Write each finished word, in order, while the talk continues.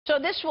So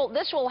this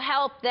will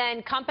help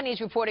then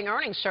companies reporting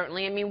earnings,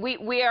 certainly. I mean,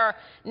 we are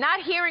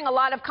not hearing a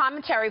lot of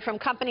commentary from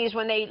companies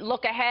when they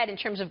look ahead in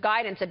terms of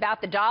guidance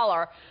about the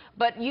dollar.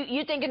 But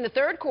you think in the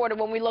third quarter,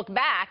 when we look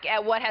back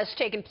at what has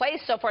taken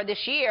place so far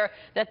this year,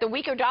 that the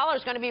weaker dollar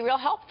is going to be real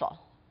helpful?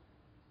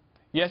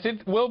 Yes,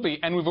 it will be.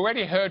 And we've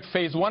already heard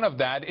phase one of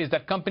that is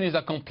that companies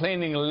are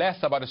complaining less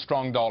about a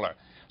strong dollar.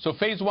 So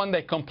phase one,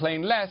 they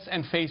complain less,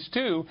 and phase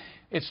two,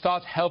 it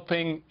starts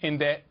helping in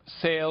their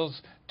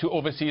sales to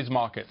overseas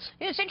markets.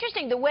 It's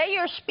interesting. The way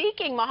you're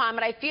speaking,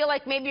 Mohamed, I feel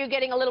like maybe you're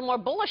getting a little more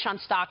bullish on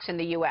stocks in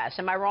the U.S.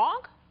 Am I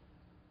wrong?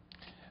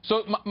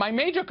 So my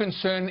major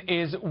concern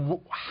is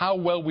how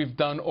well we've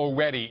done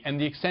already and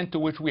the extent to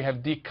which we have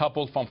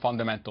decoupled from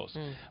fundamentals.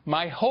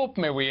 My hope,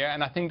 Maria,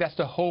 and I think that's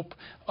the hope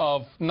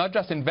of not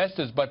just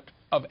investors, but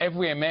of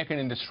every American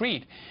in the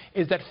street,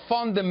 is that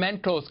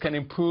fundamentals can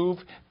improve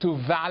to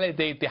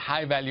validate the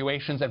high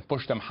valuations and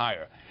push them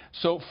higher.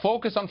 So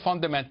focus on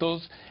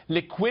fundamentals.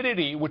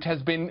 Liquidity, which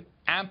has been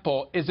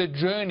ample, is a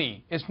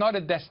journey. It's not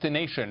a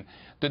destination.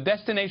 The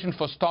destination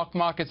for stock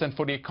markets and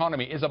for the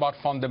economy is about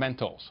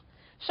fundamentals.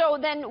 So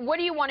then what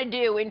do you want to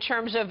do in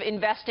terms of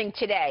investing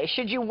today?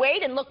 Should you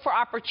wait and look for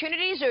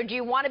opportunities, or do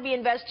you want to be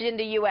invested in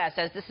the U.S.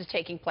 as this is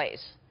taking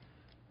place?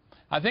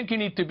 I think you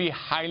need to be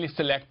highly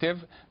selective.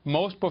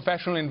 Most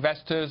professional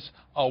investors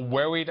are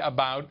worried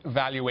about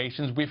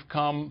valuations. We've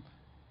come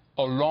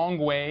a long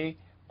way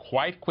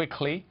quite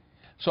quickly.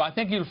 So I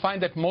think you'll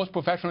find that most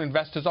professional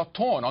investors are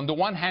torn. On the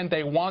one hand,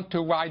 they want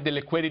to ride the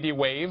liquidity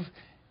wave,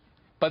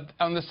 but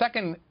on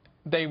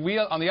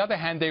the other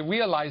hand, they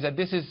realize that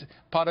this is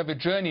part of a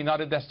journey,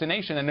 not a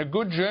destination, and a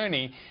good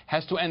journey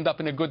has to end up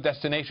in a good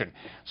destination.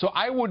 So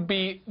I would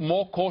be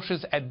more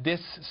cautious at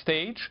this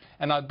stage,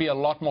 and I'd be a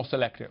lot more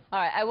selective. All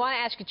right, I want to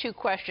ask you two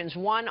questions,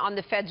 one on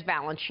the Fed's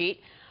balance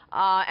sheet,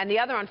 and the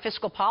other on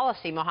fiscal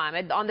policy,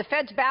 Mohamed. On the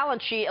Fed's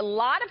balance sheet, a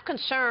lot of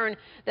concern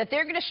that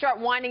they're going to start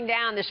winding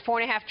down this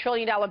 $4.5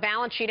 trillion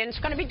balance sheet, and it's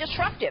going to be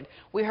disruptive.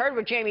 We heard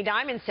what Jamie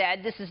Dimon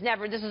said. This is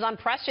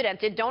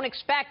unprecedented. Don't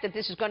expect that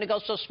this is going to go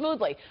so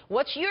smoothly.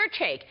 What's your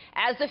take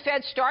as the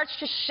Fed starts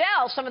to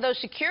sell some of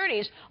those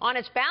securities on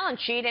its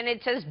balance sheet, and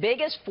it's as big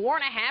as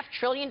 $4.5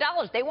 trillion?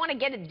 They want to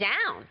get it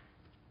down.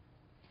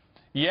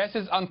 Yes,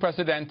 it's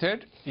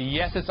unprecedented.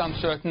 Yes, it's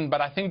uncertain,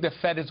 but I think the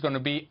Fed is going to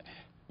be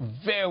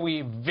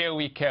very,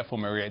 very careful,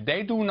 Maria.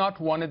 They do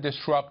not want to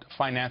disrupt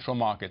financial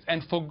markets,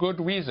 and for good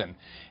reason.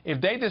 If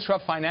they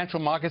disrupt financial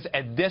markets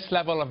at this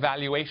level of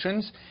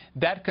valuations,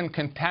 that can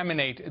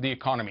contaminate the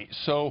economy.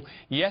 So,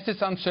 yes,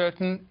 it's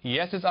uncertain.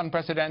 Yes, it's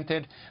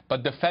unprecedented,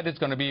 but the Fed is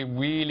going to be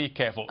really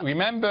careful.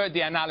 Remember the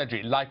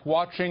analogy, like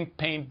watching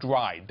paint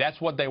dry. That's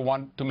what they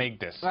want to make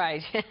this.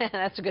 Right.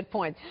 That's a good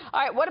point.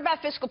 All right, what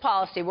about fiscal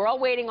policy? We're all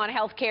waiting on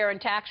health care and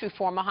tax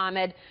reform,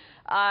 Mohamed.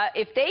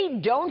 If they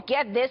don't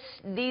get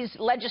these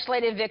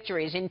legislative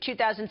victories in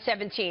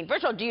 2017,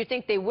 first of all, do you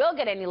think they will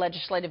get any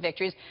legislative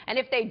victories? And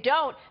if they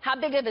don't, how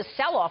big of a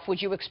sell-off would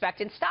you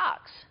expect in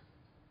stocks?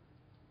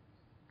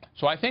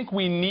 So I think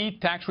we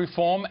need tax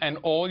reform, and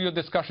all your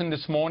discussion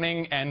this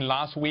morning and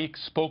last week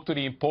spoke to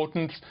the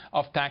importance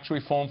of tax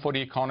reform for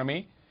the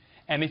economy.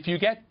 And if you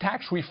get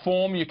tax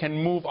reform, you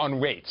can move on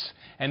rates.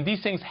 And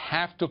these things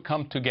have to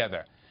come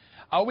together.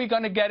 Are we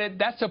going to get it?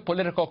 That's a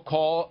political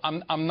call.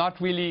 I'm not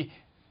really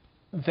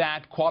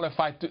that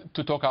qualified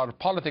to talk out of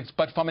politics,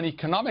 but from an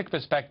economic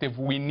perspective,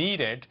 we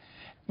need it.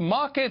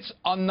 Markets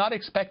are not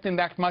expecting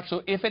that much,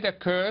 so if it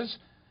occurs,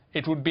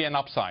 it would be an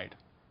upside.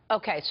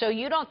 Okay, so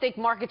you don't think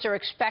markets are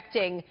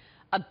expecting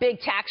a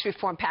big tax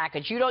reform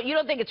package? You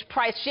don't think it's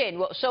priced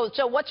in?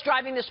 So what's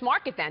driving this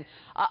market then,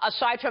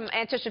 aside from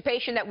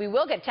anticipation that we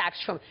will get tax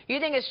reform? You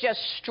think it's just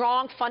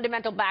strong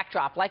fundamental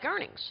backdrop like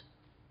earnings?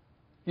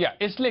 Yeah,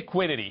 it's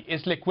liquidity.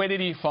 It's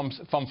liquidity from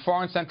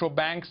foreign central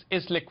banks,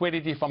 it's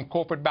liquidity from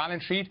corporate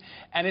balance sheet,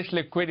 and it's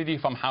liquidity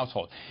from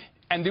households.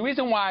 And the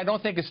reason why I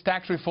don't think it's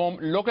tax reform,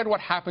 look at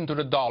what happened to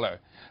the dollar.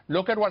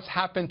 Look at what's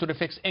happened to the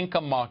fixed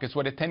income markets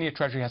where the 10-year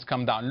Treasury has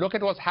come down. Look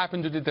at what's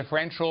happened to the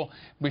differential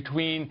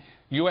between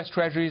U.S.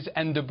 Treasuries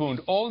and the Bund.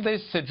 All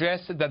this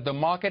suggests that the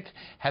market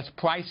has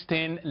priced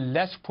in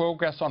less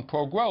progress on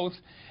pro-growth,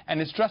 and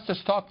it's just the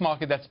stock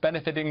market that's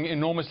benefiting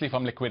enormously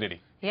from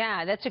liquidity.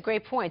 Yeah, that's a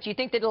great point. Do you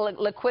think that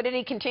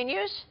liquidity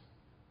continues?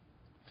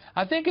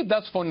 I think it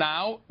does for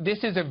now.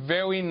 This is a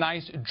very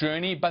nice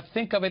journey, but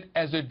think of it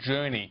as a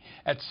journey.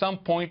 At some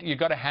point, you've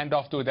got to hand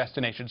off to a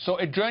destination. So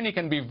a journey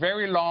can be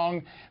very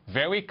long,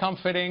 very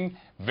comforting,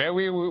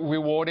 very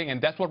rewarding,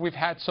 and that's what we've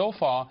had so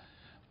far.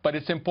 But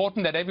it's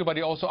important that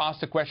everybody also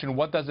asks the question,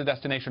 what does the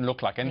destination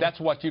look like? And that's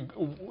what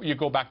you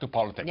go back to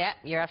politics. Yeah,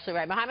 you're absolutely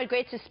right. Mohamed,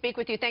 great to speak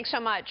with you. Thanks so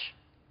much.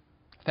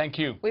 Thank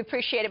you. We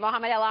appreciate it.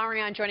 Mohamed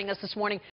El-Erian joining us this morning.